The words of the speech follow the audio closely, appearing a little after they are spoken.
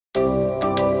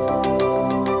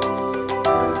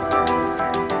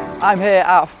I'm here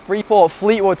at Freeport,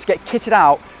 Fleetwood to get kitted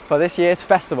out for this year's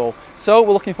festival. So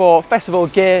we're looking for festival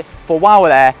gear for while we're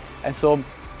there and some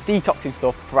detoxing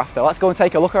stuff for after. Let's go and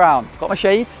take a look around. Got my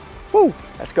shades? Woo,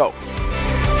 let's go.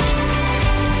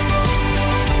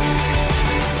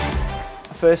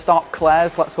 First stop,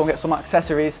 Claire's. Let's go and get some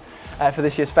accessories for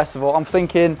this year's festival. I'm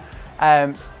thinking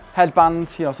headband,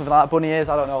 you know, something like that, bunny ears,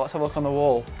 I don't know. Let's have a look on the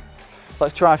wall.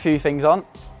 Let's try a few things on.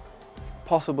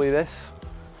 Possibly this.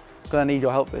 Gonna need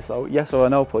your help for this though. Yes or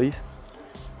no, please.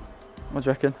 What do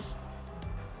you reckon?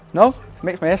 No? It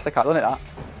makes my hair stick out, doesn't it, that?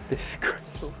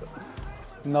 Disgraceful.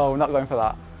 No, not going for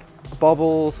that.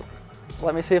 Bobbles.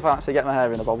 Let me see if I actually get my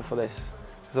hair in a bobble for this.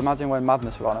 Because imagine when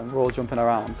madness are on and we're all jumping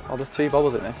around. Oh, there's 2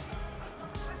 bubbles in this.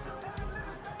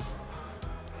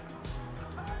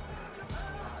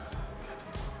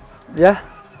 Yeah?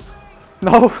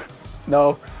 No?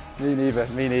 No. Me neither,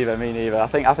 me neither, me neither. I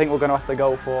think we're going to have to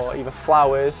go for either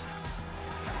flowers.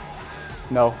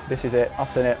 No, this is it. I've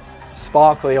seen it.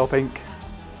 Sparkly or pink.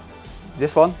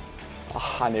 This one?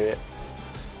 Oh, I knew it.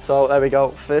 So there we go.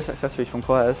 First accessories from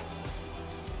Claire's.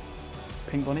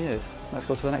 Pink bunny ears. Let's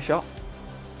go to the next shop.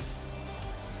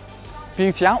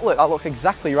 Beauty outlet. That looks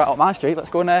exactly right up my street. Let's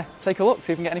go and take a look,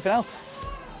 see if we can get anything else.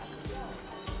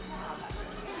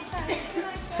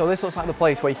 So this looks like the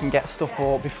place where you can get stuff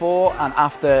for before and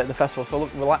after the festival. So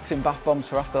look, relaxing bath bombs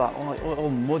for after that, all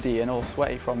muddy and all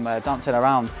sweaty from dancing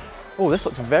around. Oh, this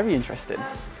looks very interesting.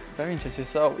 Very interesting.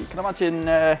 So you can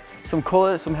imagine some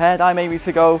colours, some hair dye maybe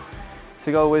to go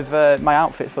with my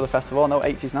outfit for the festival. I know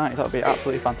 80s, 90s, that would be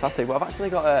absolutely fantastic. But I've actually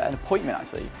got an appointment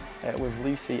actually with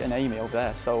Lucy and Amy over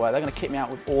there. So they're going to kit me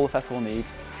out with all the festival needs,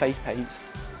 face paints.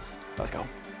 Let's go.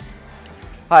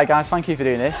 Hi guys, thank you for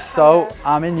doing this. So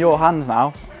I'm in your hands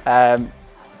now.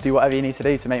 Do whatever you need to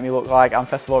do to make me look like I'm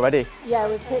festival ready. Yeah,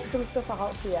 we've picked some stuff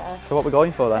out for you. So what we're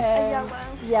going for then?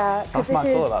 Yeah, because this is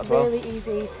well. really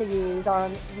easy to use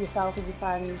on yourself and your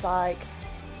friends, like,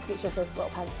 cause it's just a little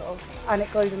pencil. And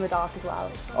it glows in the dark as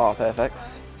well. Oh, perfect. Do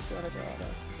you want to do it?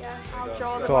 Yeah, I'll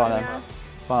draw the Go on then.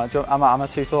 Come on, am I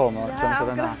too tall? Yeah,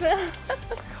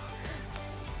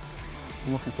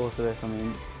 I'm looking forward to this. I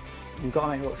mean, you've got to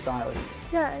make it look stylish.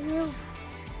 Yeah, you.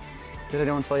 Did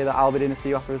anyone tell you that I'll be doing this to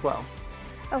you after as well?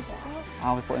 Oh, what?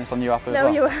 I'll be putting this on you after as No,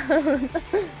 well. you won't.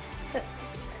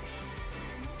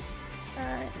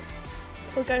 Alright.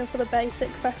 We're going for the basic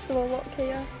festival look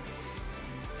here.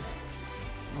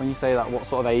 When you say that, what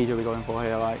sort of age are we going for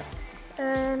here? Like,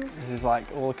 this is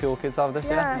like all the cool kids have this,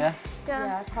 yeah?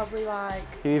 Yeah, probably like...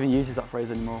 Who even uses that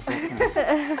phrase anymore? But, you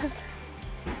know.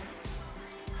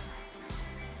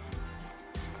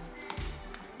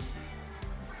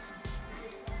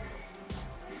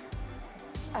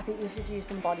 I think you should use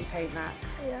some body paint next.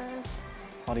 Yeah.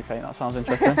 Body paint, that sounds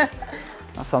interesting.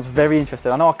 That sounds very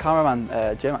interesting. I know our cameraman,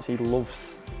 Jim, actually loves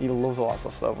all that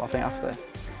stuff, so I think after.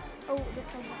 Oh, this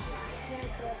one.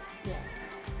 Yeah.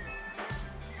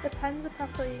 The pens are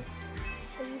probably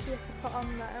easier to put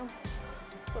on though.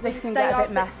 But this can get a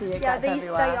bit messy, it gets everywhere. Yeah, these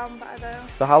stay on better though.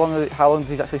 So how long do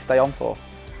these actually stay on for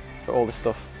all this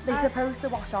stuff? They're supposed to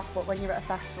wash off, but when you're at a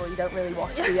festival, you don't really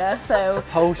wash, do you? So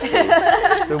supposed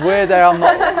to. The word there, I'm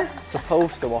not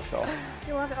supposed to wash off.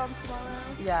 You'll have it on tomorrow.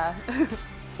 Yeah.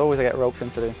 It's always I get roped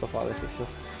into doing stuff like this. It's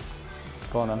just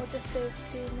go on then. We'll just do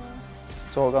more.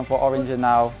 So we're going for orange and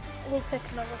now. We'll pick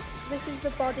another. This is the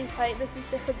body paint. This is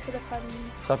different to the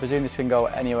pens. So I presume this can go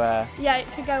anywhere. Yeah, it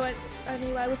can go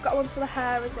anywhere. We've got ones for the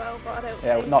hair as well, but I don't.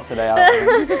 Yeah, think. not today. I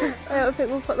don't think. I don't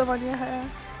think we'll put them on your hair.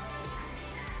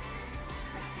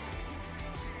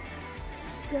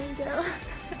 There you go.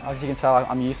 As you can tell,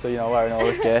 I'm used to wearing all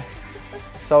this gear.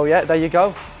 So yeah, there you go.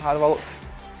 How do I look?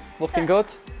 Looking good.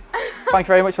 Thank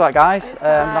you very much for that, guys. I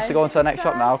have to go into the next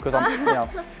shop now because I'm,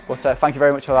 But thank you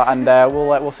very much for that, and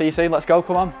we'll see you soon. Let's go.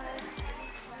 Come on.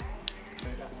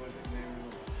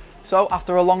 So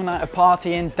after a long night of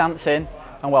partying, dancing,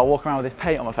 and walking around with this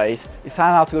paint on my face, it's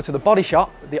time now to go to the body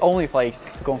shop, the only place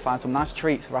to go and find some nice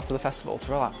treats for after the festival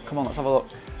to relax. Come on, let's have a look.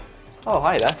 Oh,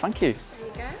 hi there. Thank you. There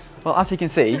you go. Well, as you can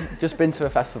see, just been to a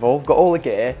festival, got all the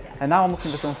gear, and now I'm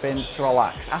looking for something to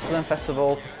relax. After the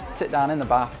festival, sit down in the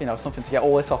bath, something to get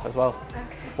all this off as well.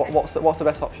 Okay. What's the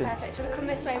best option? Perfect. Do you want to come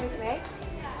this way with me?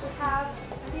 We have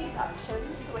these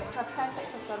options, which are perfect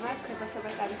for summer because they're summer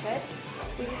scented.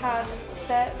 We have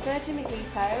the Virgin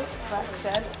Mojito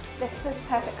selection. This is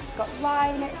perfect because it's got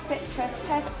lime in it, citrus,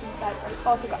 perfect in scents, and it's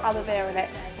also got aloe vera in it.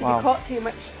 So if you caught too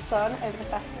much sun over the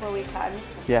festival weekend,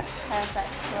 yes, perfect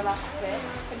to relax with.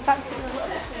 If you fancy something a little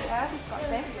bit sweeter, we've got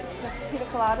this, the pina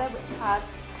colada, which has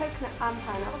coconut and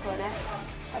pineapple in it.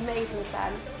 Amazing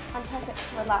scent and perfect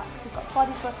to relax. We've got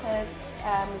body butters,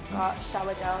 we've got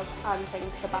shower gels and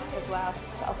things for the back as well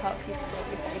that'll help you scrub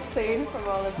your face clean from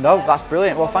all of No, that's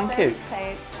brilliant. Well, thank you.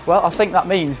 Paint. Well, I think that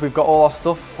means we've got all our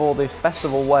stuff for the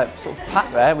festival sort of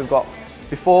packed there. We've got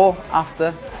before,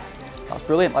 after. That's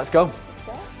brilliant. Let's go.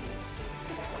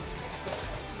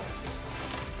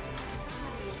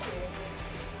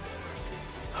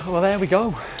 Well, there we go.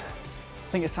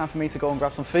 I think it's time for me to go and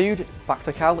grab some food. Back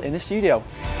to Cal in the studio.